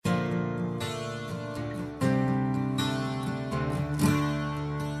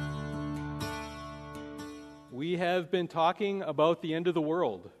have been talking about the end of the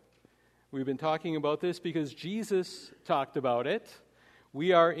world. We've been talking about this because Jesus talked about it.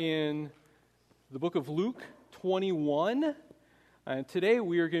 We are in the book of Luke 21, and today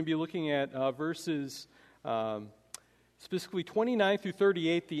we are going to be looking at verses specifically 29 through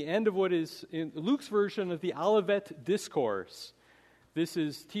 38, the end of what is in Luke's version of the Olivet Discourse. This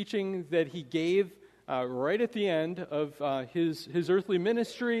is teaching that he gave right at the end of his earthly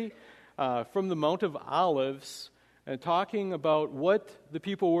ministry from the Mount of Olives, and talking about what the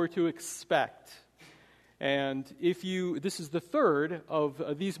people were to expect. And this is the third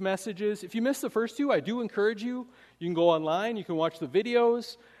of these messages. If you missed the first two, I do encourage you. You can go online, you can watch the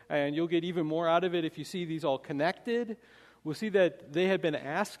videos, and you'll get even more out of it if you see these all connected. We'll see that they had been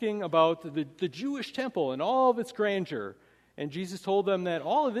asking about the Jewish temple and all of its grandeur. And Jesus told them that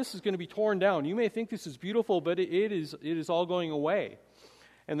all of this is going to be torn down. You may think this is beautiful, but it is all going away.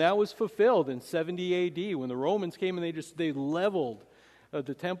 And that was fulfilled in 70 A.D. when the Romans came and they leveled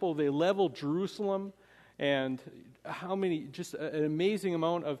the temple, they leveled Jerusalem, and just an amazing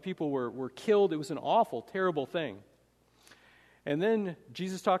amount of people were killed. It was an awful, terrible thing. And then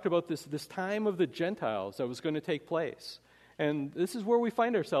Jesus talked about this time of the Gentiles that was going to take place. And this is where we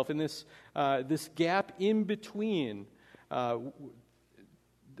find ourselves in this gap in between,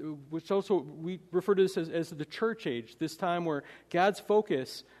 which also we refer to this as the church age, this time where God's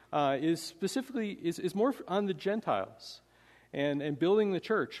focus is more on the Gentiles and building the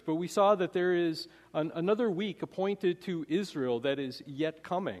church. But we saw that there is another week appointed to Israel that is yet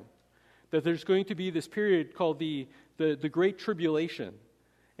coming, that there's going to be this period called the Great Tribulation.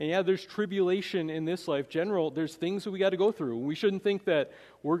 And yeah, there's tribulation in this life. There's things that we got to go through. We shouldn't think that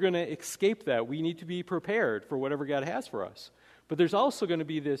we're going to escape that. We need to be prepared for whatever God has for us. But there's also going to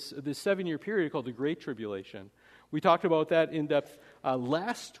be this 7-year period called the Great Tribulation. We talked about that in depth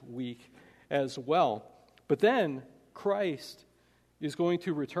last week as well. But then Christ is going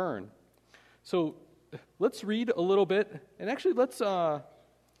to return. So let's read a little bit. And actually, let's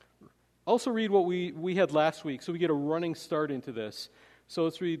also read what we had last week so we get a running start into this. So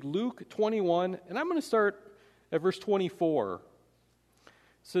let's read Luke 21, and I'm going to start at verse 24. It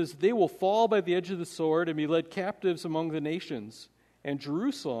says, "They will fall by the edge of the sword and be led captives among the nations, and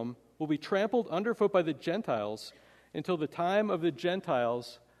Jerusalem will be trampled underfoot by the Gentiles until the time of the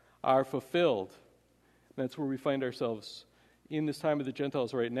Gentiles are fulfilled." And that's where we find ourselves in this time of the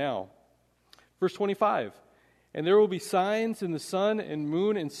Gentiles right now. Verse 25, "And there will be signs in the sun and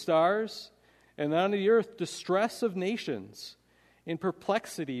moon and stars, and on the earth distress of nations, in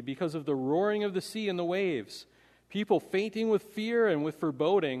perplexity because of the roaring of the sea and the waves, people fainting with fear and with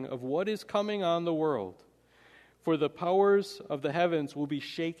foreboding of what is coming on the world. For the powers of the heavens will be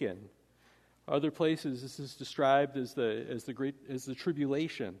shaken." Other places this is described as the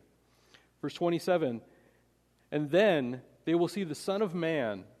tribulation. Verse 27, "And then they will see the Son of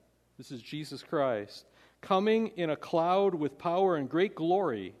Man," this is Jesus Christ, "coming in a cloud with power and great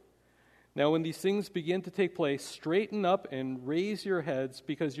glory. Now when these things begin to take place, straighten up and raise your heads,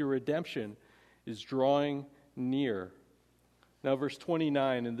 because your redemption is drawing near." Now verse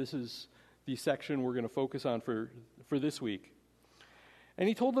 29, and this is the section we're going to focus on for this week. "And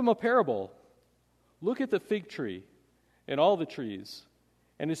he told them a parable. Look at the fig tree and all the trees.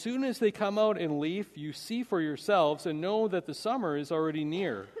 And as soon as they come out in leaf, you see for yourselves and know that the summer is already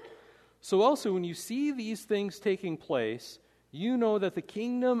near. So also when you see these things taking place, you know that the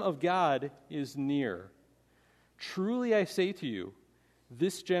kingdom of God is near. Truly I say to you,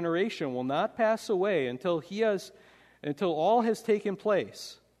 this generation will not pass away until all has taken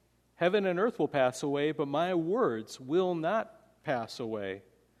place. Heaven and earth will pass away, but my words will not pass away.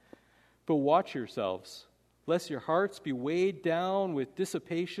 But watch yourselves, lest your hearts be weighed down with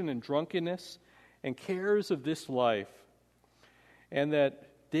dissipation and drunkenness and cares of this life, and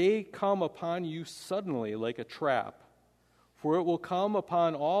that day come upon you suddenly like a trap. For it will come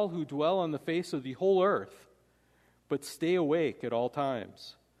upon all who dwell on the face of the whole earth. But stay awake at all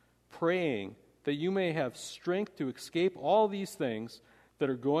times, praying that you may have strength to escape all these things that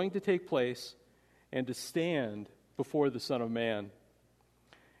are going to take place and to stand before the Son of Man."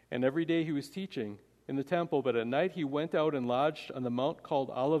 And every day he was teaching in the temple, but at night he went out and lodged on the mount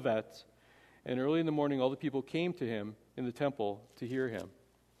called Olivet. And early in the morning all the people came to him in the temple to hear him.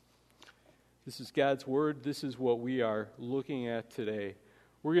 This is God's word. This is what we are looking at today.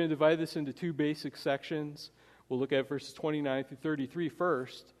 We're going to divide this into two basic sections. We'll look at verses 29 through 33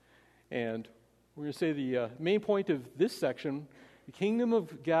 first. And we're going to say the main point of this section, the kingdom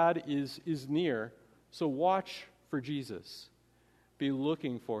of God is near. So watch for Jesus. Be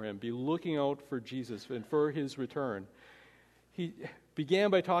looking for him. Be looking out for Jesus and for his return.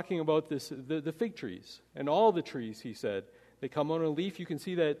 began by talking about the fig trees. And all the trees, he said, they come on a leaf. You can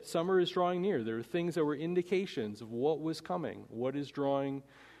see that summer is drawing near. There are things that were indications of what was coming, what is drawing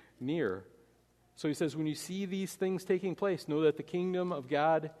near. So he says, when you see these things taking place, know that the kingdom of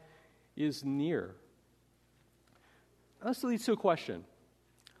God is near. This leads to a question.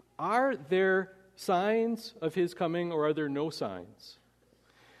 Are there signs of his coming, or are there no signs?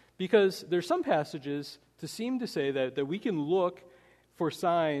 Because there's some passages to seem to say that we can look for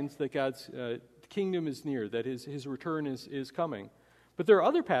signs that God's kingdom is near, that his return is coming. But there are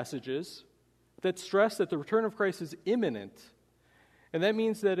other passages that stress that the return of Christ is imminent. And that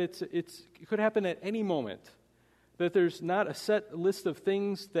means that it could happen at any moment. That there's not a set list of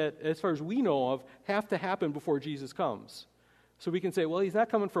things that, as far as we know of, have to happen before Jesus comes. So we can say, well, he's not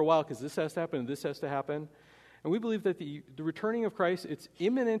coming for a while because this has to happen and this has to happen. And we believe that the returning of Christ, it's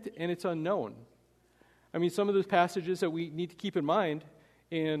imminent and it's unknown. I mean, some of those passages that we need to keep in mind,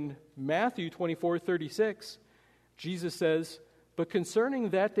 in Matthew 24:36, Jesus says, "But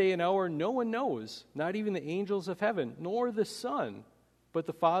concerning that day and hour no one knows, not even the angels of heaven, nor the Son, but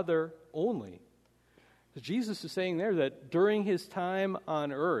the Father only." So Jesus is saying there that during his time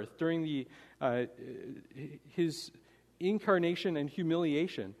on earth, during his incarnation and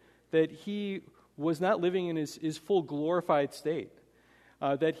humiliation, that he was not living in his full glorified state.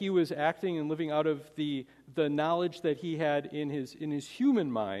 That he was acting and living out of the knowledge that he had in his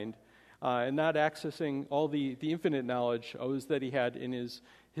human mind, and not accessing all the infinite knowledge that he had in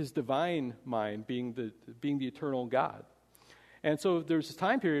his divine mind, being the eternal God. And so there's a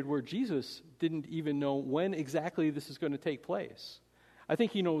time period where Jesus didn't even know when exactly this is going to take place. I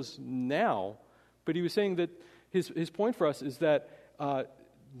think he knows now, but he was saying that his point for us is that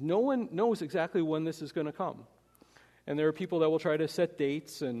no one knows exactly when this is going to come. And there are people that will try to set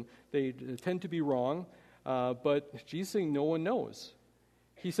dates, and they tend to be wrong. But Jesus is saying no one knows.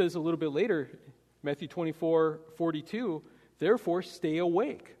 He says a little bit later, Matthew 24:42, "Therefore stay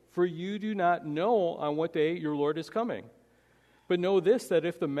awake, for you do not know on what day your Lord is coming. But know this, that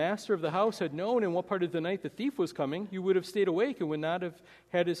if the master of the house had known in what part of the night the thief was coming, he would have stayed awake and would not have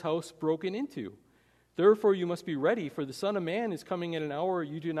had his house broken into. Therefore you must be ready, for the Son of Man is coming at an hour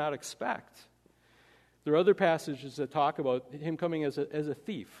you do not expect." There are other passages that talk about him coming as a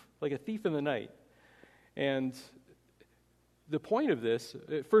thief, like a thief in the night. And the point of this,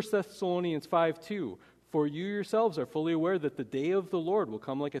 1 Thessalonians 5:2, "For you yourselves are fully aware that the day of the Lord will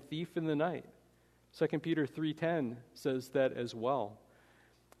come like a thief in the night." 2 Peter 3:10 says that as well.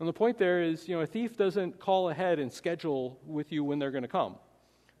 And the point there is, a thief doesn't call ahead and schedule with you when they're going to come.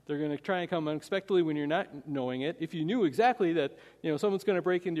 They're going to try and come unexpectedly when you're not knowing it. If you knew exactly that, someone's going to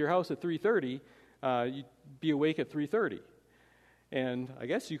break into your house at 3:30, you'd be awake at 3:30. And I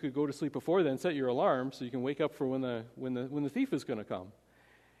guess you could go to sleep before then, set your alarm so you can wake up for when the thief is going to come.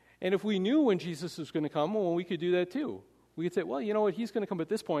 And if we knew when Jesus was going to come, well, we could do that too. We could say, well, you know what, he's going to come at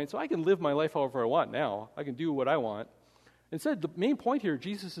this point, so I can live my life however I want now. I can do what I want. Instead, the main point here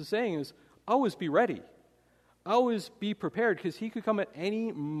Jesus is saying is, always be ready. Always be prepared, because he could come at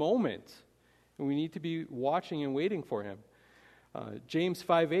any moment. And we need to be watching and waiting for him. James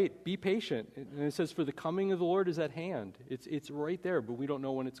 5:8, "Be patient." And it says, "For the coming of the Lord is at hand." It's right there, but we don't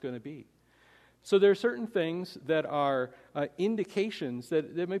know when it's going to be. So there are certain things that are indications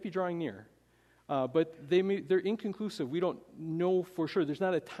that might be drawing near. But they're inconclusive. We don't know for sure. There's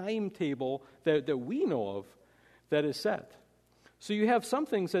not a timetable that we know of that is set. So you have some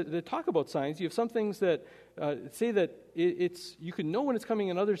things that talk about signs. You have some things that say that you can know when it's coming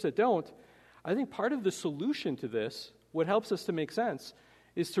and others that don't. I think part of the solution to this, what helps us to make sense,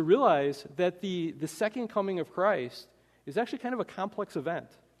 is to realize that the second coming of Christ is actually kind of a complex event.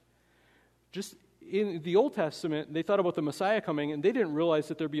 Just in the Old Testament, they thought about the Messiah coming, and they didn't realize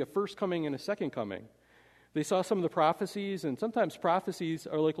that there'd be a first coming and a second coming. They saw some of the prophecies, and sometimes prophecies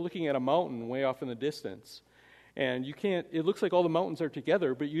are like looking at a mountain way off in the distance. And it looks like all the mountains are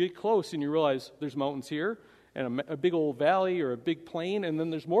together, but you get close and you realize there's mountains here, and a big old valley or a big plain, and then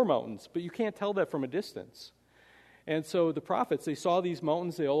there's more mountains. But you can't tell that from a distance. And so the prophets, they saw these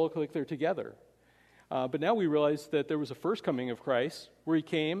mountains, they all look like they're together. But now we realize that there was a first coming of Christ, where he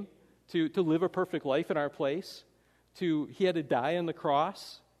came to live a perfect life in our place. He had to die on the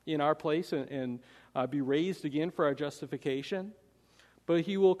cross in our place and be raised again for our justification. But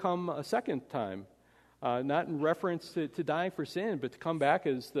he will come a second time, not in reference to dying for sin, but to come back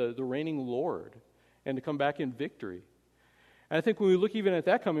as the reigning Lord and to come back in victory. And I think when we look even at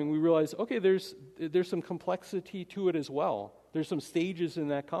that coming, we realize, okay, there's some complexity to it as well. There's some stages in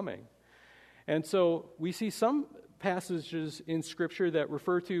that coming. And so we see some passages in Scripture that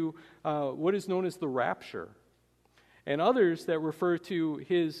refer to what is known as the rapture. and others that refer to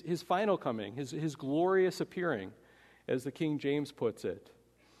his final coming, his glorious appearing, as the King James puts it.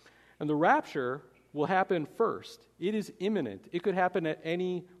 And the rapture will happen first. It is imminent. It could happen at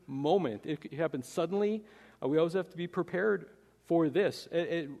any moment. It could happen suddenly. We always have to be prepared for this.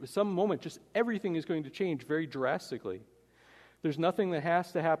 At some moment, just everything is going to change very drastically. There's nothing that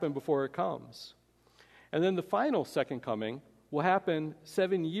has to happen before it comes. And then the final second coming will happen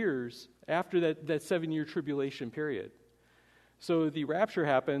 7 years after that 7-year tribulation period. So the rapture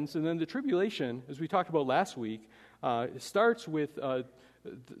happens, and then the tribulation, as we talked about last week, starts with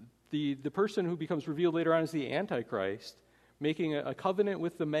the person who becomes revealed later on as the Antichrist, making a covenant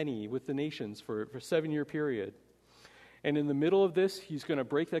with the many, with the nations for a 7-year period. And in the middle of this, he's going to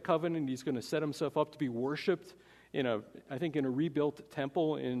break that covenant. He's going to set himself up to be worshipped in a rebuilt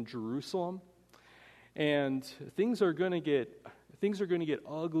temple in Jerusalem. And things are going to get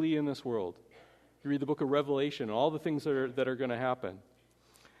ugly in this world. You read the book of Revelation, and all the things that are going to happen.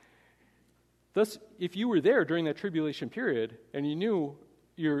 Thus, if you were there during that tribulation period, and you knew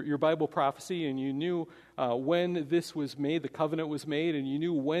your Bible prophecy, and you knew when this was made, the covenant was made, and you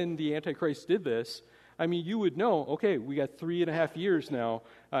knew when the Antichrist did this, I mean, you would know, okay, we got 3.5 years now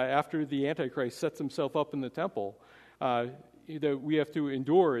after the Antichrist sets himself up in the temple that we have to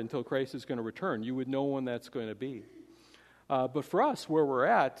endure until Christ is going to return. You would know when that's going to be. But for us, where we're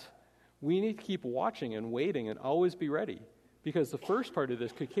at, we need to keep watching and waiting and always be ready, because the first part of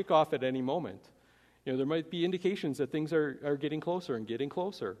this could kick off at any moment. You know, there might be indications that things are getting closer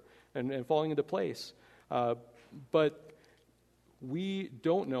and falling into place. But we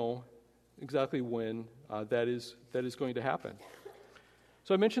don't know exactly when that is going to happen.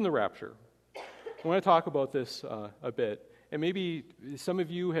 So I mentioned the rapture. I want to talk about this a bit. And maybe some of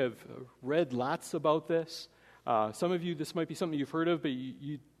you have read lots about this. Some of you, this might be something you've heard of, but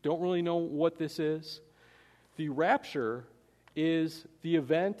you don't really know what this is. The rapture is the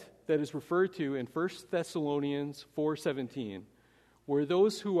event that is referred to in 1 Thessalonians 4:17, where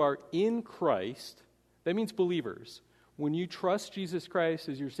those who are in Christ, that means believers. When you trust Jesus Christ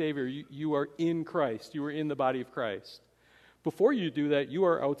as your Savior, you are in Christ. You are in the body of Christ. Before you do that, you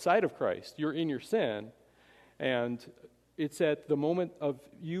are outside of Christ. You're in your sin. And it's at the moment of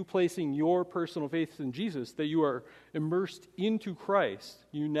you placing your personal faith in Jesus that you are immersed into Christ,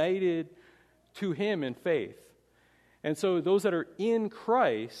 united to Him in faith. And so those that are in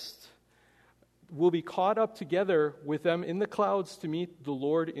Christ will be caught up together with them in the clouds to meet the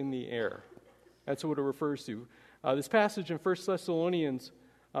Lord in the air. That's what it refers to. This passage in 1 Thessalonians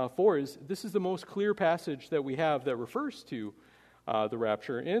 4 this is the most clear passage that we have that refers to the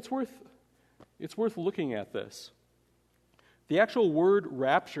rapture, and it's worth looking at this. The actual word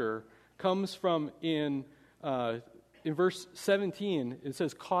rapture comes from in verse 17. It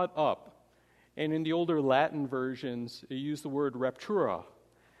says caught up, and in the older Latin versions, it used the word raptura.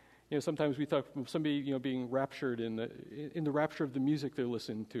 You know, sometimes we talk about somebody being raptured in the rapture of the music they're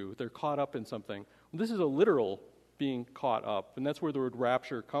listening to. They're caught up in something. Well, this is a literal being caught up, and that's where the word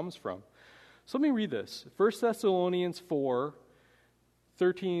rapture comes from. So let me read this. 1 Thessalonians 4,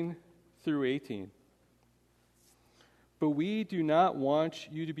 13 through 18. But we do not want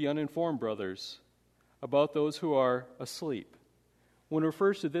you to be uninformed, brothers, about those who are asleep. When it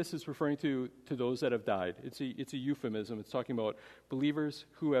refers to this, it's referring to those that have died. It's a euphemism. It's talking about believers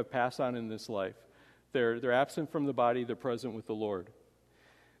who have passed on in this life. They're absent from the body, they're present with the Lord.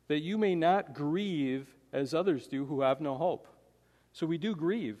 That you may not grieve as others do who have no hope. So we do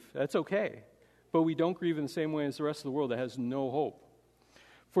grieve. That's okay. But we don't grieve in the same way as the rest of the world that has no hope.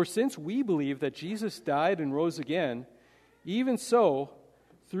 For since we believe that Jesus died and rose again, even so,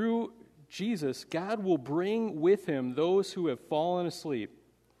 through Jesus, God will bring with him those who have fallen asleep.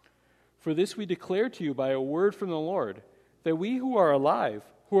 For this we declare to you by a word from the Lord, that we who are alive,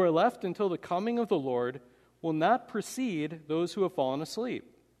 who are left until the coming of the Lord, will not precede those who have fallen asleep.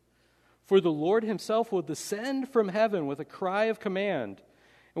 For the Lord himself will descend from heaven with a cry of command,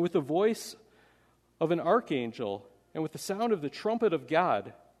 and with the voice of an archangel, and with the sound of the trumpet of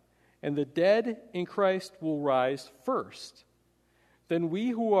God, and the dead in Christ will rise first. Then we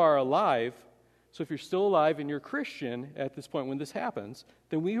who are alive, so if you're still alive and you're a Christian at this point when this happens,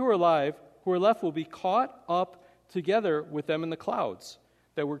 then we who are alive, who are left, will be caught up together with them in the clouds.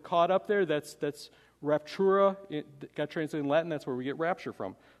 That we're caught up there, that's raptura, it got translated in Latin, that's where we get rapture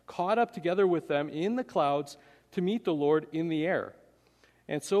from. Caught up together with them in the clouds to meet the Lord in the air.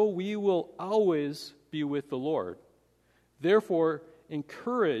 And so we will always be with the Lord. Therefore,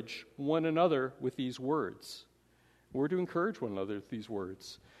 encourage one another with these words. We're to encourage one another with these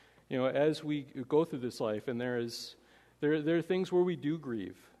words. You know, as we go through this life, and there are things where we do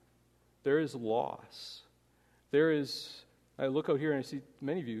grieve. There is loss. I look out here and I see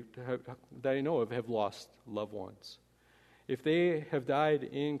many of you that I know of have lost loved ones. If they have died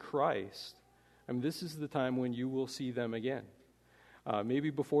in Christ, this is the time when you will see them again. Maybe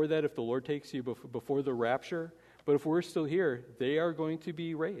before that, if the Lord takes you before the rapture, but if we're still here, they are going to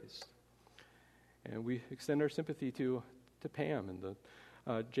be raised. And we extend our sympathy to Pam and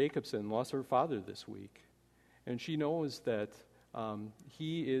the Jacobson lost her father this week. And she knows that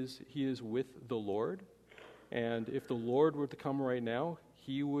he is with the Lord. And if the Lord were to come right now,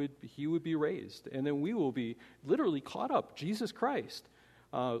 he would be raised. And then we will be literally caught up. Jesus Christ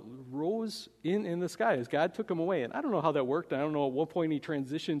rose in the sky as God took him away. And I don't know how that worked. I don't know at what point he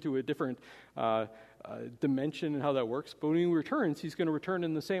transitioned to a different dimension and how that works. But when he returns, he's going to return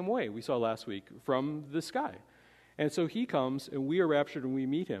in the same way we saw last week, from the sky. And so he comes, and we are raptured, and we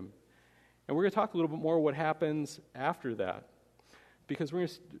meet him. And we're going to talk a little bit more what happens after that. Because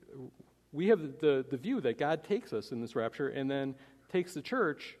we have the view that God takes us in this rapture and then takes the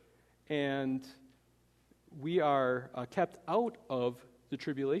church, and we are kept out of the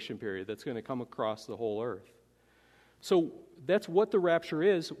tribulation period that's going to come across the whole earth. So that's what the rapture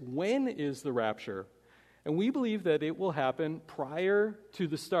is. When is the rapture? And we believe that it will happen prior to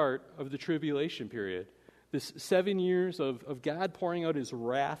the start of the tribulation period. This 7 years of God pouring out his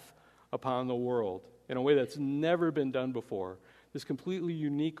wrath upon the world in a way that's never been done before. This completely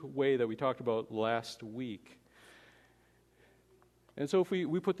unique way that we talked about last week. And so if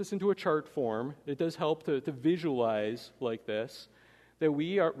we put this into a chart form, it does help to visualize like this, that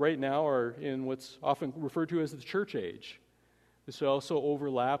we are right now are in what's often referred to as the church age. This will also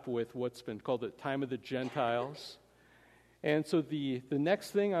overlap with what's been called the time of the Gentiles. And so the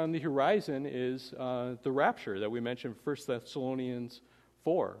next thing on the horizon is the rapture that we mentioned, 1 Thessalonians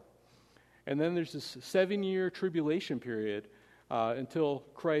 4. And then there's this 7-year tribulation period until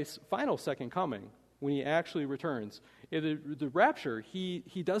Christ's final second coming, when he actually returns. In the rapture,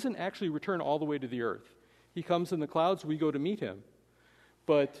 he doesn't actually return all the way to the earth. He comes in the clouds, we go to meet him.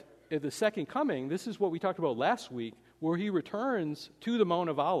 But at the second coming, this is what we talked about last week, where he returns to the Mount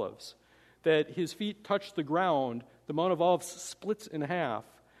of Olives, that his feet touch the ground, the Mount of Olives splits in half,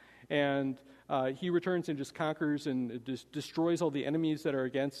 and he returns and just conquers and just destroys all the enemies that are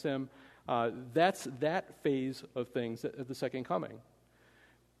against him. That's that phase of things at the second coming.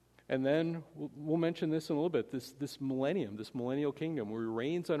 And then we'll mention this in a little bit, this millennium, this millennial kingdom, where he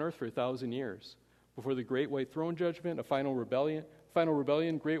reigns on earth for 1,000 years before the great white throne judgment, a final rebellion,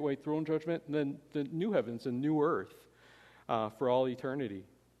 great white throne judgment, and then the new heavens and new earth for all eternity.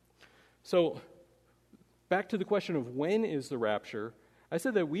 So back to the question of when is the rapture. I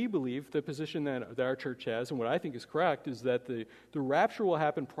said that we believe the position that our church has, and what I think is correct, is that the rapture will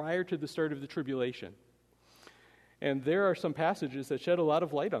happen prior to the start of the tribulation. And there are some passages that shed a lot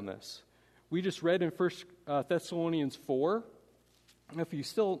of light on this. We just read in 1 Thessalonians 4.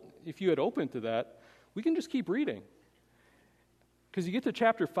 If you had opened to that, we can just keep reading. Because you get to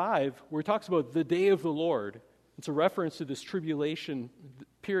chapter 5, where it talks about the day of the Lord. It's a reference to this tribulation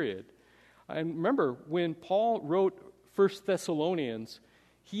period. And remember, when Paul wrote 1 Thessalonians,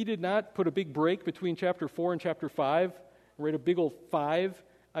 he did not put a big break between chapter 4 and chapter 5, write a big old 5.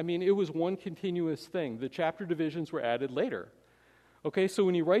 It was one continuous thing. The chapter divisions were added later. Okay, so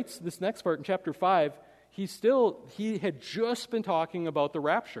when he writes this next part in chapter 5, he had just been talking about the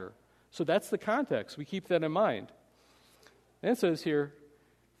rapture. So that's the context. We keep that in mind. And it says here,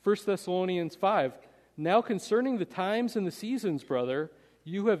 1 Thessalonians 5, "Now concerning the times and the seasons, brother,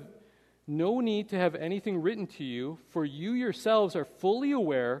 you have no need to have anything written to you, for you yourselves are fully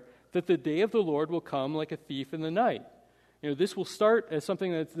aware that the day of the Lord will come like a thief in the night." This will start as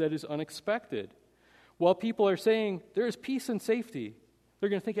something that is unexpected. While people are saying there is peace and safety, they're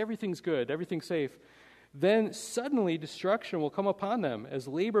going to think everything's good, everything's safe. Then suddenly destruction will come upon them as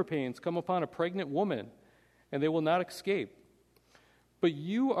labor pains come upon a pregnant woman, and they will not escape. But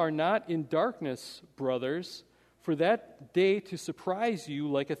you are not in darkness, brothers, for that day to surprise you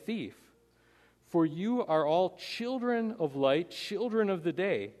like a thief. For you are all children of light, children of the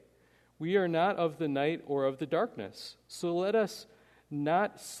day. We are not of the night or of the darkness. So let us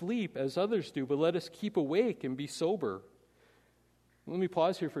not sleep as others do, but let us keep awake and be sober. Let me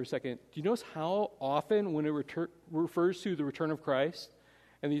pause here for a second. Do you notice how often when it refers to the return of Christ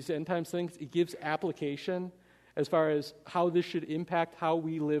and these end times things, it gives application as far as how this should impact how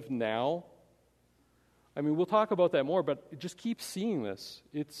we live now? We'll talk about that more, but just keep seeing this.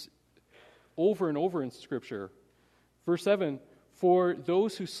 It's over and over in Scripture. Verse 7, "For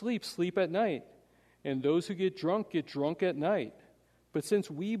those who sleep, sleep at night, and those who get drunk at night. But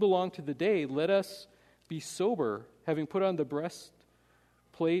since we belong to the day, let us be sober, having put on the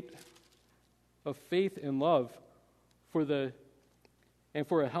breastplate of faith and love, for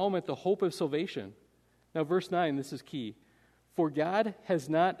a helmet, the hope of salvation. Now, verse 9, this is key. For God has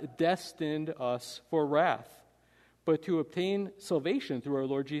not destined us for wrath, but to obtain salvation through our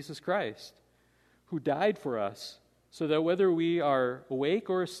Lord Jesus Christ, who died for us, so that whether we are awake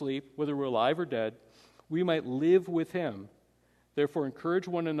or asleep, whether we're alive or dead, we might live with him. Therefore, encourage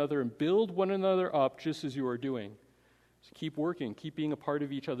one another and build one another up just as you are doing. So keep working, keep being a part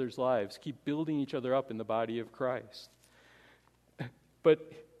of each other's lives, keep building each other up in the body of Christ.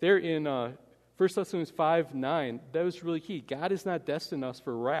 But there in 1 Thessalonians 5:9, that was really key. God has not destined us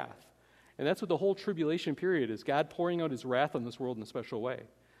for wrath. And that's what the whole tribulation period is, God pouring out his wrath on this world in a special way.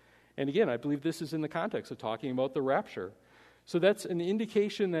 And again, I believe this is in the context of talking about the rapture. So that's an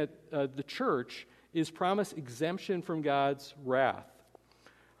indication that the church is promised exemption from God's wrath.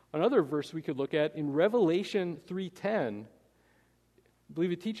 Another verse we could look at in Revelation 3:10, I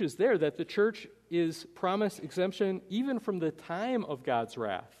believe it teaches there that the church is promised exemption even from the time of God's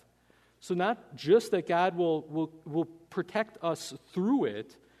wrath. So not just that God will protect us through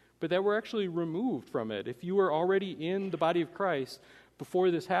it, but that we're actually removed from it. If you are already in the body of Christ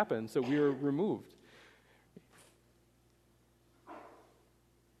before this happens, that we are removed.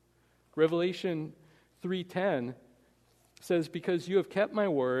 Revelation 3:10 says, because you have kept my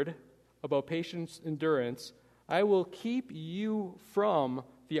word about patience, endurance, I will keep you from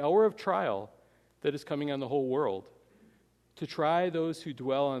the hour of trial that is coming on the whole world, to try those who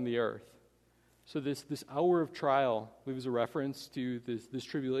dwell on the earth. So this hour of trial, I believe, is a reference to this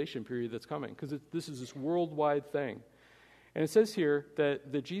tribulation period that's coming, because this is this worldwide thing. And it says here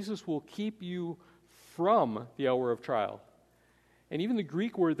that Jesus will keep you from the hour of trial. And even the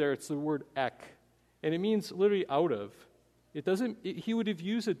Greek word there, it's the word ek, and it means literally out of. He would have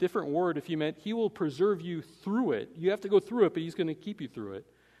used a different word if he meant he will preserve you through it. You have to go through it, but he's going to keep you through it.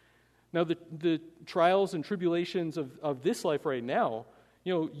 Now, the trials and tribulations of this life right now,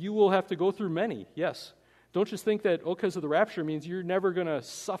 you will have to go through many, yes. Don't just think that, because of the rapture means you're never going to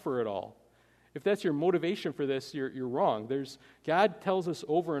suffer at all. If that's your motivation for this, you're wrong. God tells us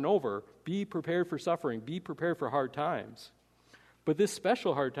over and over, be prepared for suffering, be prepared for hard times. But this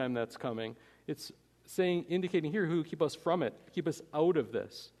special hard time that's coming, it's indicating here who will keep us from it, keep us out of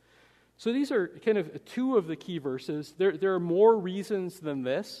this. So these are kind of two of the key verses. There are more reasons than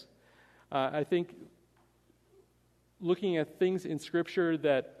this. I think looking at things in Scripture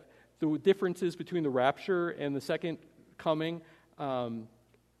that the differences between the rapture and the second coming,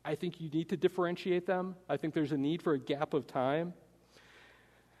 I think you need to differentiate them. I think there's a need for a gap of time.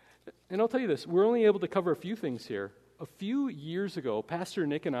 And I'll tell you this, we're only able to cover a few things here. A few years ago, Pastor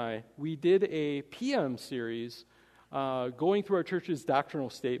Nick and I, we did a PM series going through our church's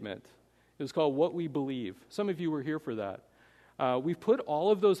doctrinal statement. It was called What We Believe. Some of you were here for that. We've put all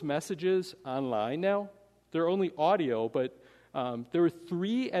of those messages online now. They're only audio, but there were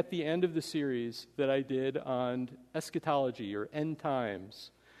 3 at the end of the series that I did on eschatology or end times.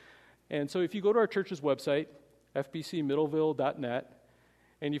 And so if you go to our church's website, fbcmiddleville.net,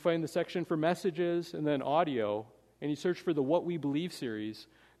 and you find the section for messages and then audio, and you search for the What We Believe series,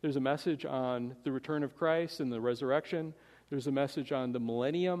 there's a message on the return of Christ and the resurrection. There's a message on the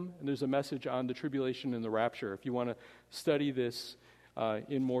millennium, and there's a message on the tribulation and the rapture, if you want to study this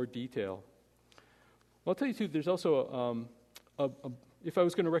in more detail. Well, I'll tell you, too, there's also, if I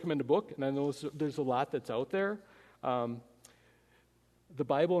was going to recommend a book, and I know there's a lot that's out there, The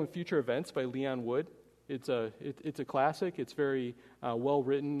Bible and Future Events by Leon Wood. It's a classic. It's very well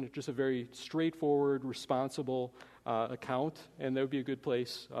written, just a very straightforward, responsible account, and that would be a good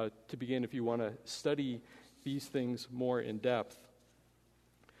place to begin if you want to study these things more in depth.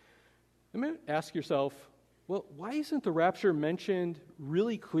 You may ask yourself, well, why isn't the rapture mentioned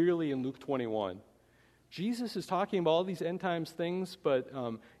really clearly in Luke 21? Jesus is talking about all these end times things, but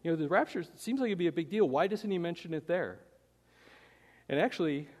the rapture seems like it'd be a big deal. Why doesn't he mention it there? And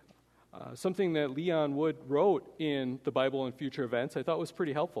actually, something that Leon Wood wrote in The Bible and Future Events I thought was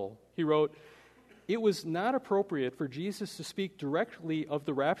pretty helpful. He wrote, "It was not appropriate for Jesus to speak directly of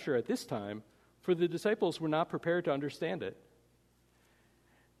the rapture at this time, for the disciples were not prepared to understand it."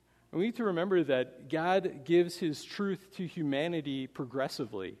 And we need to remember that God gives his truth to humanity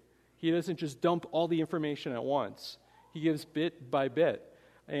progressively. He doesn't just dump all the information at once. He gives bit by bit.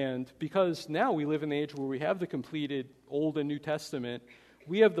 And because now we live in the age where we have the completed Old and New Testament,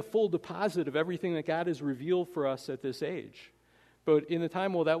 we have the full deposit of everything that God has revealed for us at this age. But in the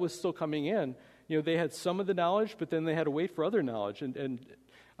time while that was still coming in, they had some of the knowledge, but then they had to wait for other knowledge and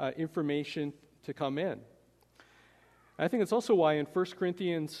information to come in. I think it's also why in 1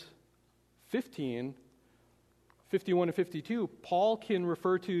 Corinthians 15, 51 and 52, Paul can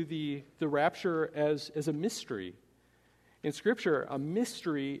refer to the rapture as a mystery. In Scripture, a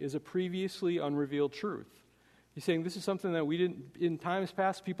mystery is a previously unrevealed truth. He's saying this is something that in times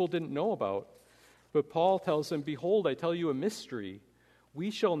past, people didn't know about. But Paul tells them, behold, I tell you a mystery. We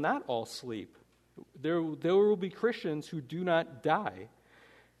shall not all sleep. There will be Christians who do not die.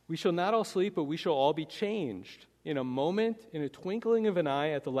 We shall not all sleep, but we shall all be changed in a moment, in a twinkling of an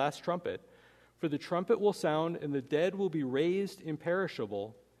eye at the last trumpet. For the trumpet will sound, and the dead will be raised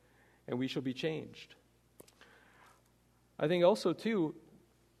imperishable, and we shall be changed. I think also, too,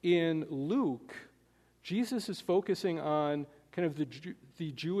 in Luke, Jesus is focusing on kind of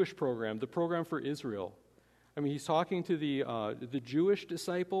the Jewish program, the program for Israel. I mean, he's talking to the Jewish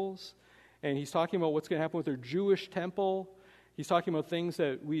disciples, and he's talking about what's going to happen with their Jewish temple. He's talking about things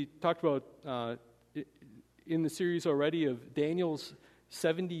that we talked about in the series already of Daniel's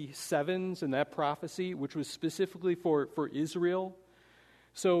 77s and that prophecy, which was specifically for Israel.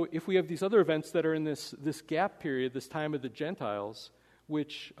 So if we have these other events that are in this gap period, this time of the Gentiles,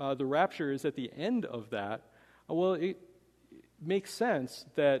 which the rapture is at the end of that, well, it makes sense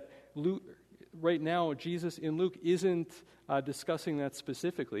that Luke, right now, Jesus in Luke isn't discussing that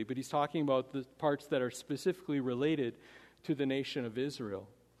specifically, but he's talking about the parts that are specifically related to the nation of Israel,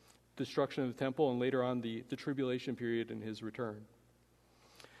 destruction of the temple, and later on the tribulation period and his return.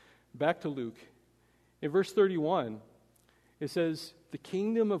 Back to Luke. In verse 31, it says, the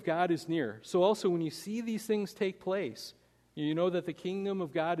kingdom of God is near. So also when you see these things take place, you know that the kingdom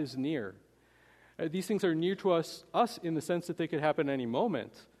of God is near. These things are near to us in the sense that they could happen any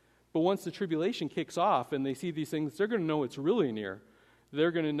moment. But once the tribulation kicks off and they see these things, they're going to know it's really near.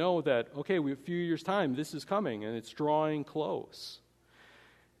 They're going to know that, okay, a few years' time, this is coming, and it's drawing close.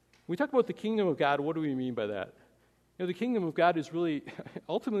 When we talk about the kingdom of God, what do we mean by that? You know, the kingdom of God is really,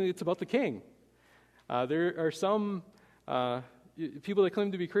 ultimately, it's about the king. There are some people that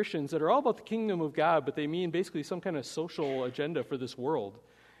claim to be Christians that are all about the kingdom of God, but they mean basically some kind of social agenda for this world.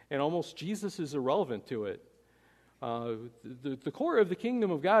 And almost Jesus is irrelevant to it. The core of the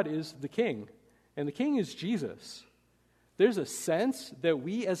kingdom of God is the king, and the king is Jesus. There's a sense that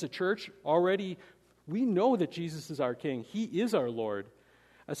we as a church we know that Jesus is our king. He is our Lord.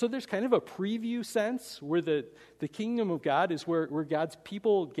 So there's kind of a preview sense where the kingdom of God is where God's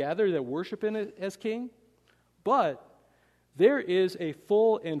people gather that worship in it as king. But there is a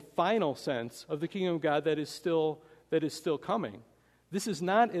full and final sense of the kingdom of God that is still coming. This is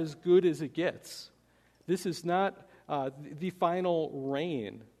not as good as it gets. This is not the final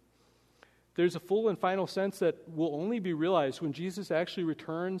reign. There's a full and final sense that will only be realized when Jesus actually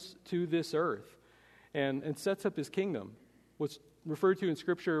returns to this earth and sets up his kingdom. What's referred to in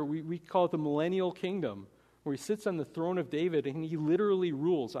Scripture, we call it the millennial kingdom, where he sits on the throne of David and he literally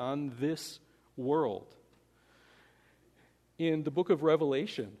rules on this world. In the book of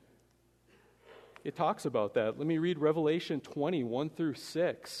Revelation, it talks about that. Let me read Revelation 20, 1 through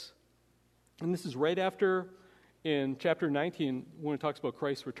 6. And this is right after, in chapter 19, when it talks about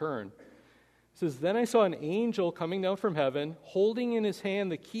Christ's return. It says, then I saw an angel coming down from heaven, holding in his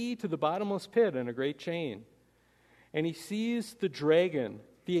hand the key to the bottomless pit and a great chain. And he seized the dragon,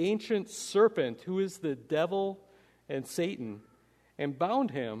 the ancient serpent, who is the devil and Satan, and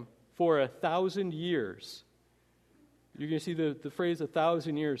bound him for 1,000 years. You're going to see the phrase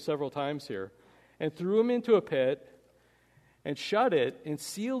 1,000 years several times here. And threw him into a pit, and shut it, and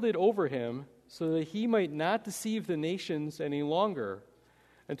sealed it over him, so that he might not deceive the nations any longer,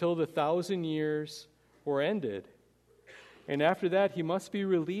 until the 1,000 years were ended. And after that, he must be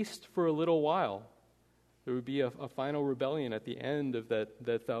released for a little while. There would be a final rebellion at the end of that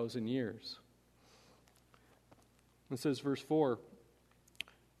 1,000 years. It says, verse 4,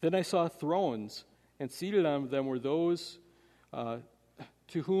 then I saw thrones, and seated on them were those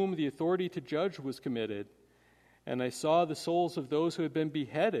to whom the authority to judge was committed. And I saw the souls of those who had been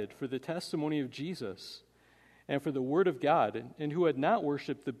beheaded for the testimony of Jesus and for the word of God, and who had not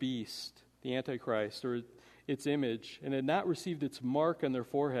worshipped the beast, the Antichrist, or its image, and had not received its mark on their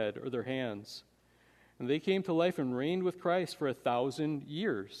forehead or their hands. And they came to life and reigned with Christ for 1,000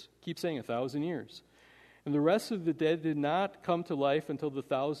 years. Keep saying 1,000 years. And the rest of the dead did not come to life until the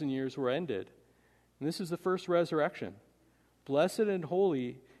 1,000 years were ended. And this is the first resurrection. Blessed and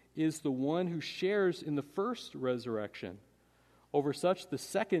holy is the one who shares in the first resurrection. Over such the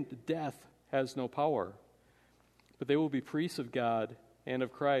second death has no power. But they will be priests of God and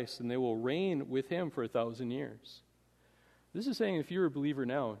of Christ, and they will reign with him for 1,000 years. This is saying if you're a believer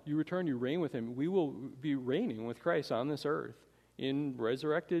now, you return, you reign with him. We will be reigning with Christ on this earth in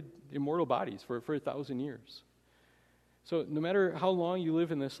resurrected immortal bodies for 1,000 years. So no matter how long you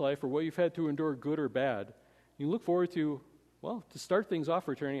live in this life or what you've had to endure, good or bad, You look forward to, well, to start things off,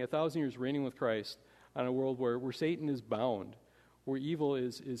 returning 1,000 years reigning with Christ on a world where Satan is bound, where evil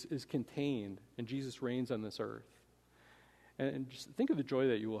is contained, and Jesus reigns on this earth. And just think of the joy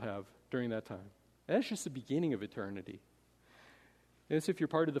that you will have during that time. And that's just the beginning of eternity. And it's if you're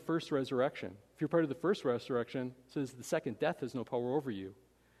part of the first resurrection. If you're part of the first resurrection, it says the second death has no power over you.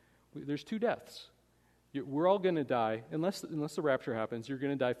 There's two deaths. We're all going to die, unless the rapture happens, you're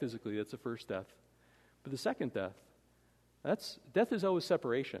going to die physically. That's the first death. But the second death, death is always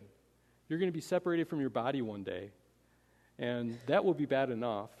separation. You're going to be separated from your body one day, and that will be bad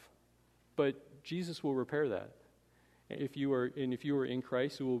enough, but Jesus will repair that. If you are in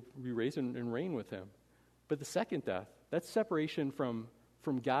Christ, you will be raised and reign with him. But the second death, that's separation from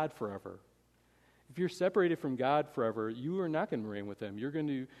God forever. If you're separated from God forever, you are not going to reign with him. You're going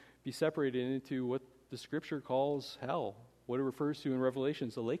to be separated into what the Scripture calls hell, what it refers to in Revelation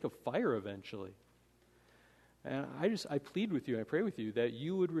is the lake of fire eventually. And I plead with you, I pray with you that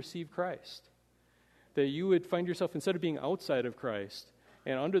you would receive Christ, that you would find yourself, instead of being outside of Christ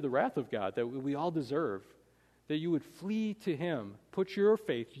and under the wrath of God that we all deserve, that you would flee to him, put your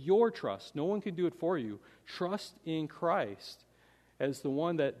faith, your trust, no one can do it for you, trust in Christ as the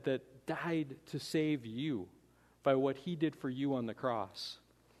one that died to save you by what he did for you on the cross.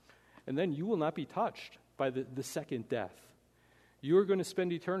 And then you will not be touched by the second death. You are going to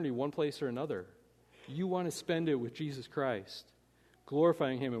spend eternity one place or another. You want to spend it with Jesus Christ,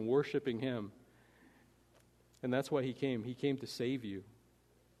 glorifying him and worshiping him. And that's why he came. He came to save you.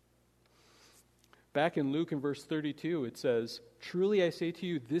 Back in Luke in verse 32, it says, "Truly I say to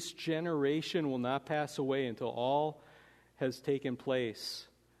you, this generation will not pass away until all has taken place."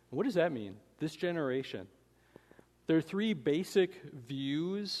 What does that mean, this generation? There are three basic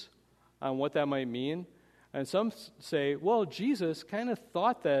views on what that might mean. And some say, well, Jesus kind of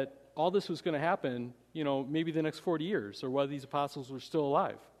thought that all this was going to happen, maybe the next 40 years, or while these apostles were still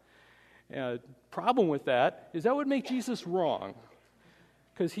alive. Problem with that is that would make Jesus wrong,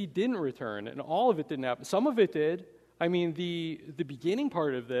 because he didn't return, and all of it didn't happen. Some of it did. I mean, the beginning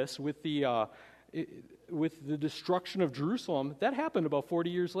part of this with the destruction of Jerusalem, that happened about 40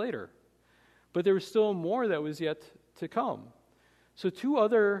 years later. But there was still more that was yet to come. So two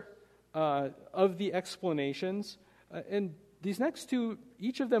other of the explanations, and these next two,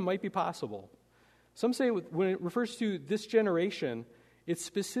 each of them might be possible. Some say when it refers to this generation, it's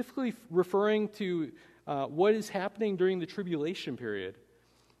specifically referring to what is happening during the tribulation period.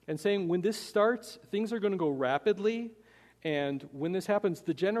 And saying when this starts, things are going to go rapidly, and when this happens,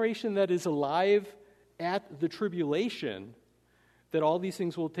 the generation that is alive at the tribulation, that all these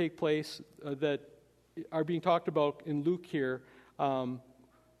things will take place that are being talked about in Luke here,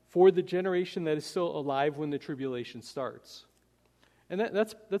 for the generation that is still alive when the tribulation starts. And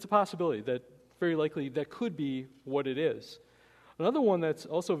that's a possibility, that very likely that could be what it is. Another one that's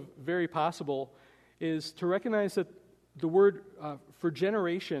also very possible is to recognize that the word for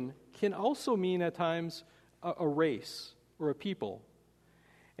generation can also mean at times a race or a people.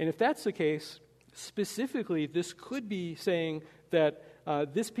 And if that's the case, specifically, this could be saying that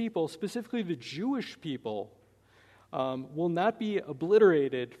this people, specifically the Jewish people, will not be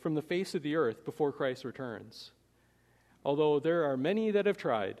obliterated from the face of the earth before Christ returns. Although there are many that have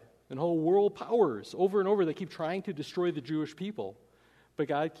tried, and whole world powers over and over that keep trying to destroy the Jewish people. But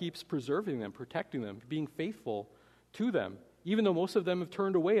God keeps preserving them, protecting them, being faithful to them, even though most of them have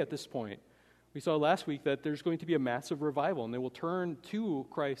turned away at this point. We saw last week that there's going to be a massive revival, and they will turn to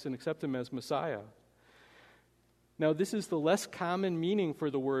Christ and accept him as Messiah. Now, this is the less common meaning for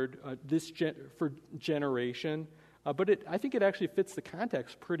the word for generation, but I think it actually fits the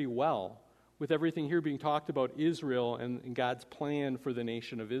context pretty well, with everything here being talked about Israel and God's plan for the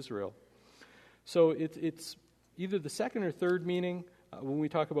nation of Israel. So it's either the second or third meaning when we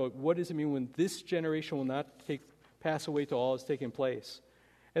talk about what does it mean when this generation will not pass away till all has taken place.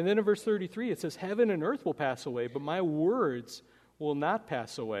 And then in verse 33 it says, "Heaven and earth will pass away, but my words will not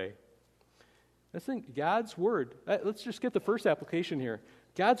pass away." I think God's word, let's just get the first application here.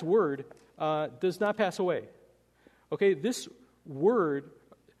 God's word does not pass away. Okay, this word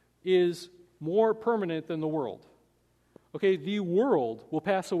is more permanent than the world. Okay, the world will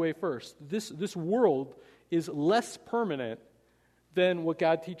pass away first. This world is less permanent than what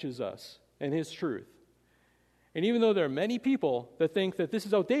God teaches us and his truth. And even though there are many people that think that this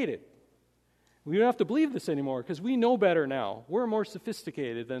is outdated, we don't have to believe this anymore because we know better now. We're more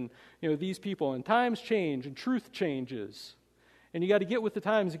sophisticated than these people, and times change and truth changes. And you got to get with the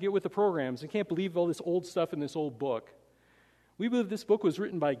times and get with the programs. You can't believe all this old stuff in this old book. We believe this book was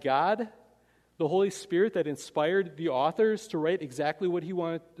written by God, the Holy Spirit that inspired the authors to write exactly what he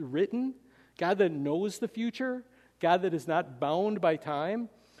wanted written, God that knows the future, God that is not bound by time.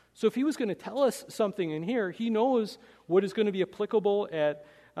 So if he was going to tell us something in here, he knows what is going to be applicable at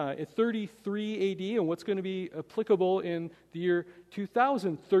 33 AD and what's going to be applicable in the year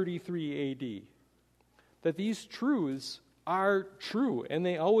 2033 AD. That these truths are true, and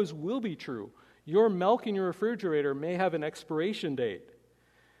they always will be true. Your milk in your refrigerator may have an expiration date.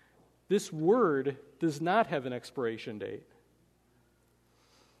 This word does not have an expiration date.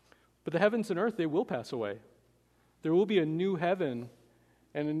 But the heavens and earth, they will pass away. There will be a new heaven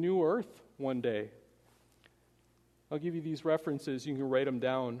and a new earth one day. I'll give you these references. You can write them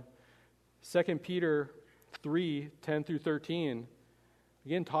down. 2 Peter 3, 10 through 13,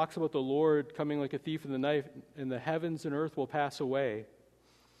 again, talks about the Lord coming like a thief in the night, and the heavens and earth will pass away.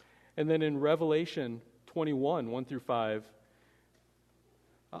 And then in Revelation 21, 1 through 5,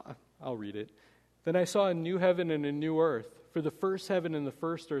 I'll read it. Then I saw a new heaven and a new earth, for the first heaven and the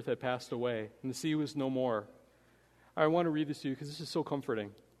first earth had passed away, and the sea was no more. I want to read this to you because this is so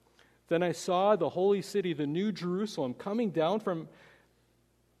comforting. Then I saw the holy city, the new Jerusalem, coming down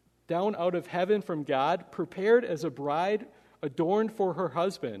out of heaven from God, prepared as a bride adorned for her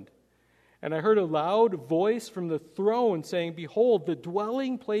husband. And I heard a loud voice from the throne saying, "Behold, the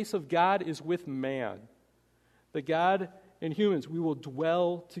dwelling place of God is with man." The God and humans, we will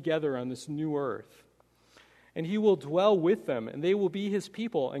dwell together on this new earth. And he will dwell with them, and they will be his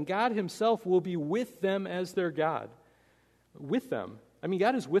people. And God himself will be with them as their God. With them. I mean,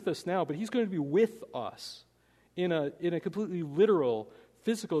 God is with us now, but he's going to be with us in a completely literal,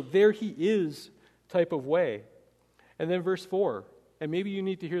 physical, there he is type of way. And then verse 4, and maybe you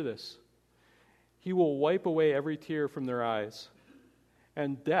need to hear this. He will wipe away every tear from their eyes,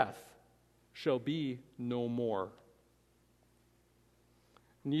 and death shall be no more.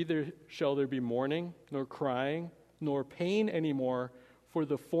 Neither shall there be mourning, nor crying, nor pain anymore, for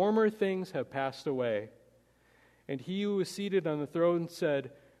the former things have passed away. And he who was seated on the throne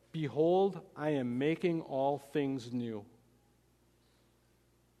said, "Behold, I am making all things new."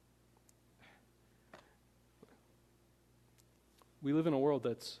 We live in a world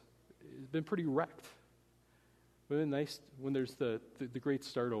that's been pretty wrecked. It's been nice when there's the great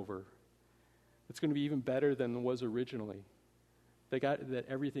start over. It's going to be even better than it was originally. That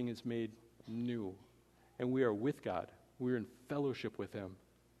everything is made new. And we are with God. We're in fellowship with him.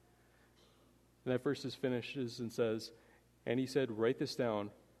 And that verse finishes and says, and he said, "Write this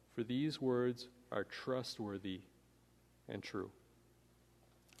down, for these words are trustworthy and true."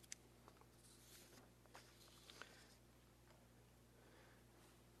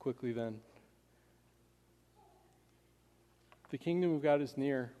 Quickly then. The kingdom of God is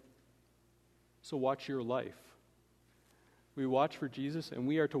near, so watch your life. We watch for Jesus, and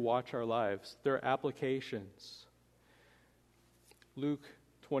we are to watch our lives. There are applications. Luke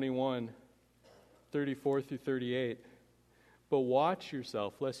 21, 34 through 38. But watch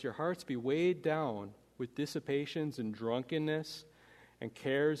yourself, lest your hearts be weighed down with dissipations and drunkenness and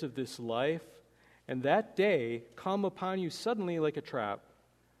cares of this life, and that day come upon you suddenly like a trap.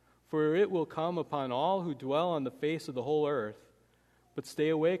 For it will come upon all who dwell on the face of the whole earth. But stay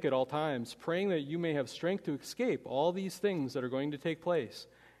awake at all times, praying that you may have strength to escape all these things that are going to take place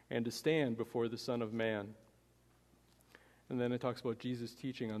and to stand before the Son of Man. And then it talks about Jesus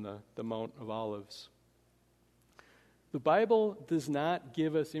teaching on the Mount of Olives. The Bible does not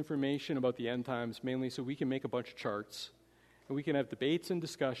give us information about the end times mainly so we can make a bunch of charts, and we can have debates and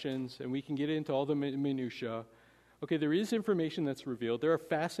discussions, and we can get into all the minutiae. Okay, there is information that's revealed. There are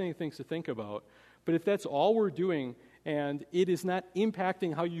fascinating things to think about. But if that's all we're doing and it is not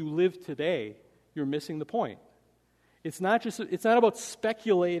impacting how you live today, you're missing the point. It's not about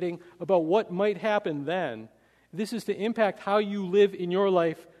speculating about what might happen then. This is to impact how you live in your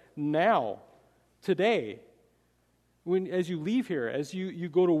life now, today. As you leave here, as you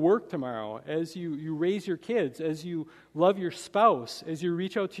go to work tomorrow, as you raise your kids, as you love your spouse, as you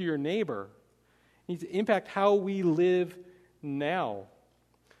reach out to your neighbor. It needs to impact how we live now.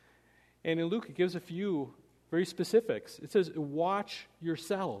 And in Luke, it gives a few very specifics. It says, watch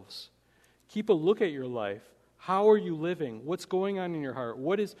yourselves. Keep a look at your life. How are you living? What's going on in your heart?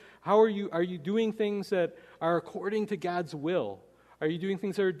 Are you doing things that are according to God's will? Are you doing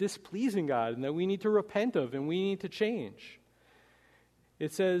things that are displeasing God and that we need to repent of and we need to change?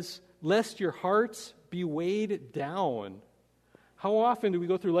 It says, lest your hearts be weighed down. How often do we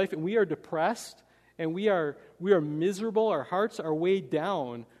go through life and we are depressed and we are miserable, our hearts are weighed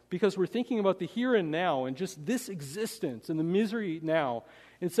down because we're thinking about the here and now and just this existence and the misery now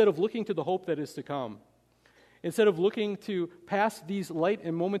instead of looking to the hope that is to come. Instead of looking to pass these light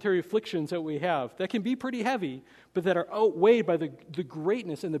and momentary afflictions that we have, that can be pretty heavy, but that are outweighed by the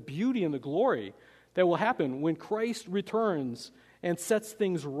greatness and the beauty and the glory that will happen when Christ returns and sets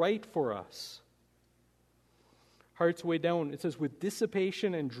things right for us. Hearts weighed down, it says, with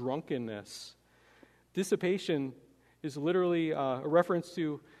dissipation and drunkenness. Dissipation is literally a reference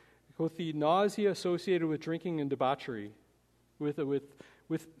to both the nausea associated with drinking and debauchery, with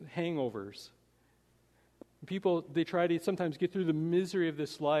hangovers. People, they try to sometimes get through the misery of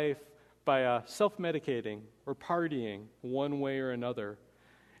this life by self-medicating or partying one way or another.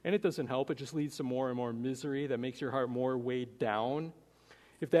 And it doesn't help. It just leads to more and more misery that makes your heart more weighed down.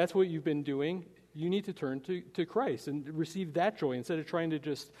 If that's what you've been doing, you need to turn to Christ and receive that joy instead of trying to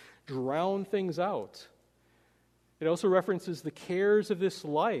just drown things out. It also references the cares of this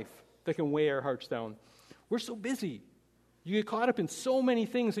life that can weigh our hearts down. We're so busy. You get caught up in so many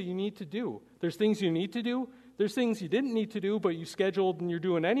things that you need to do. There's things you need to do. There's things you didn't need to do, but you scheduled and you're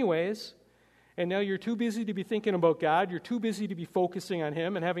doing anyways. And now you're too busy to be thinking about God. You're too busy to be focusing on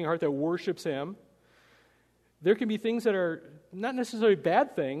Him and having a heart that worships Him. There can be things that are not necessarily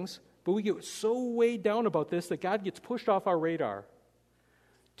bad things, but we get so weighed down about this that God gets pushed off our radar.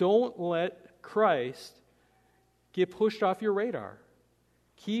 Don't let Christ get pushed off your radar.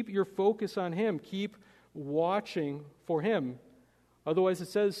 Keep your focus on Him. Keep watching for Him. Otherwise, it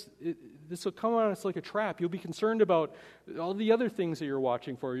says this will come on us like a trap. You'll be concerned about all the other things that you're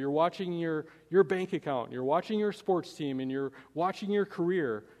watching for. You're watching your bank account. You're watching your sports team. And you're watching your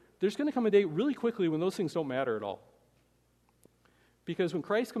career. There's going to come a day really quickly when those things don't matter at all. Because when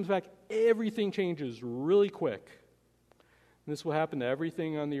Christ comes back, everything changes really quick. And this will happen to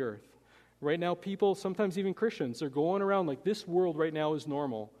everything on the earth. Right now, people, sometimes even Christians, they're going around like this world right now is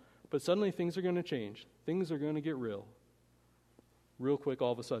normal. But suddenly things are going to change. Things are going to get real quick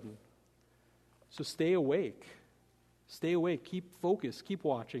all of a sudden. So stay awake. Stay awake. Keep focused. Keep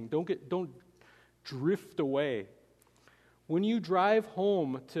watching. Don't drift away. When you drive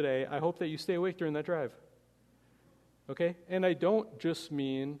home today, I hope that you stay awake during that drive. Okay? And I don't just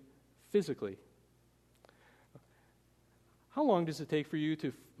mean physically. How long does it take for you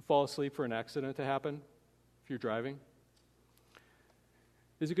to fall asleep for an accident to happen if you're driving?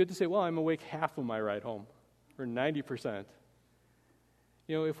 Is it good to say, well, I'm awake half of my ride home, or 90%?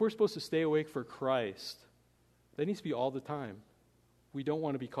 You know, if we're supposed to stay awake for Christ, that needs to be all the time. We don't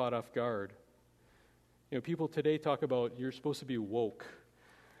want to be caught off guard. You know, people today talk about you're supposed to be woke.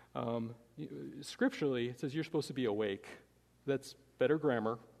 Scripturally, it says you're supposed to be awake. That's better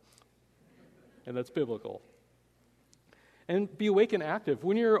grammar, and that's biblical. And be awake and active.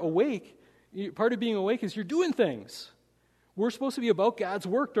 When you're awake, part of being awake is you're doing things. We're supposed to be about God's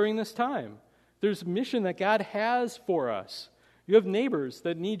work during this time. There's a mission that God has for us. You have neighbors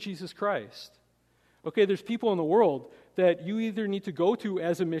that need Jesus Christ. Okay, there's people in the world that you either need to go to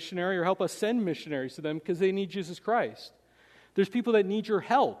as a missionary or help us send missionaries to them because they need Jesus Christ. There's people that need your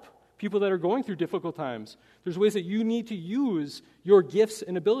help, people that are going through difficult times. There's ways that you need to use your gifts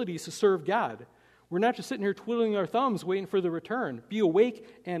and abilities to serve God. We're not just sitting here twiddling our thumbs waiting for the return. Be awake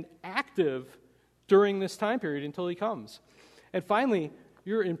and active during this time period until He comes. And finally,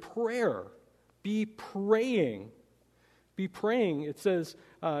 you're in prayer. Be praying. Be praying. It says,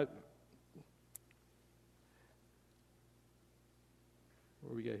 where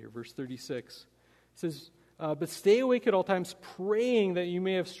we got here? Verse 36. It says, but stay awake at all times, praying that you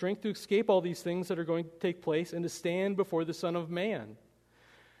may have strength to escape all these things that are going to take place and to stand before the Son of Man.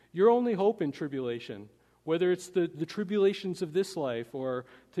 Your only hope in tribulation, whether it's the tribulations of this life or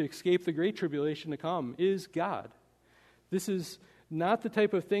to escape the great tribulation to come, is God. This is not the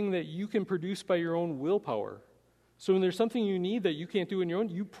type of thing that you can produce by your own willpower. So when there's something you need that you can't do on your own,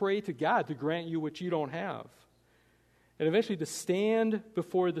 you pray to God to grant you what you don't have. And eventually to stand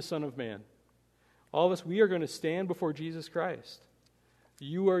before the Son of Man. All of us, we are going to stand before Jesus Christ.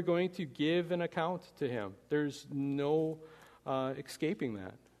 You are going to give an account to Him. There's no escaping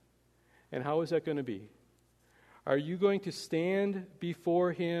that. And how is that going to be? Are you going to stand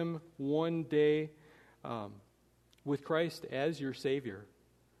before Him one day with Christ as your Savior?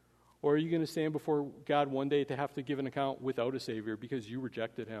 Or are you going to stand before God one day to have to give an account without a Savior because you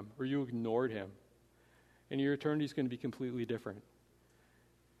rejected Him or you ignored Him? And your eternity is going to be completely different.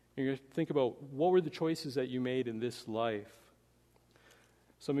 And you're going to think about what were the choices that you made in this life.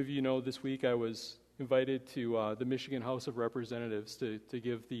 Some of you know this week I was invited to the Michigan House of Representatives to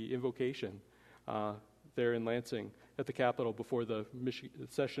give the invocation there in Lansing at the Capitol before the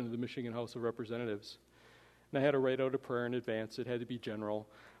session of the Michigan House of Representatives. And I had to write out a prayer in advance. It had to be general.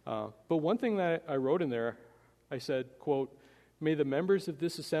 But one thing that I wrote in there, I said, quote, May the members of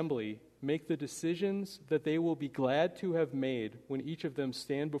this assembly make the decisions that they will be glad to have made when each of them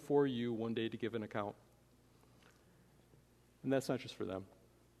stand before you one day to give an account. And that's not just for them.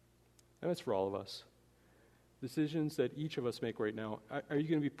 And that's for all of us. Decisions that each of us make right now. Are you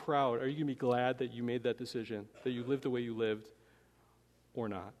going to be proud? Are you going to be glad that you made that decision, that you lived the way you lived, or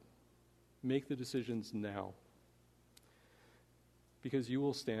not? Make the decisions now. Because you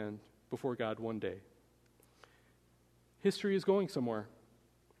will stand before God one day. History is going somewhere.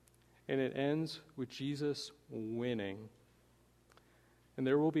 And it ends with Jesus winning. And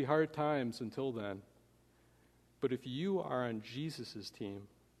there will be hard times until then. But if you are on Jesus' team,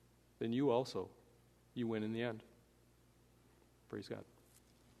 then you win in the end. Praise God.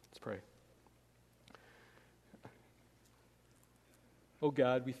 Let's pray. Oh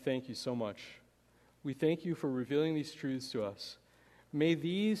God, we thank you so much. We thank you for revealing these truths to us. May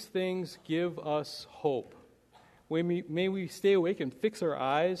these things give us hope. May we stay awake and fix our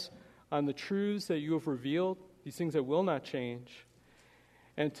eyes on the truths that you have revealed, these things that will not change,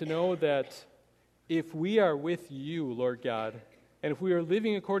 and to know that if we are with you, Lord God, and if we are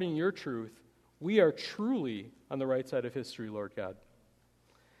living according to your truth, we are truly on the right side of history, Lord God.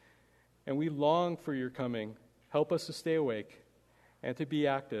 And we long for your coming. Help us to stay awake and to be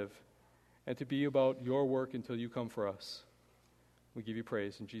active and to be about your work until you come for us. We give you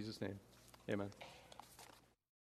praise in Jesus' name. Amen.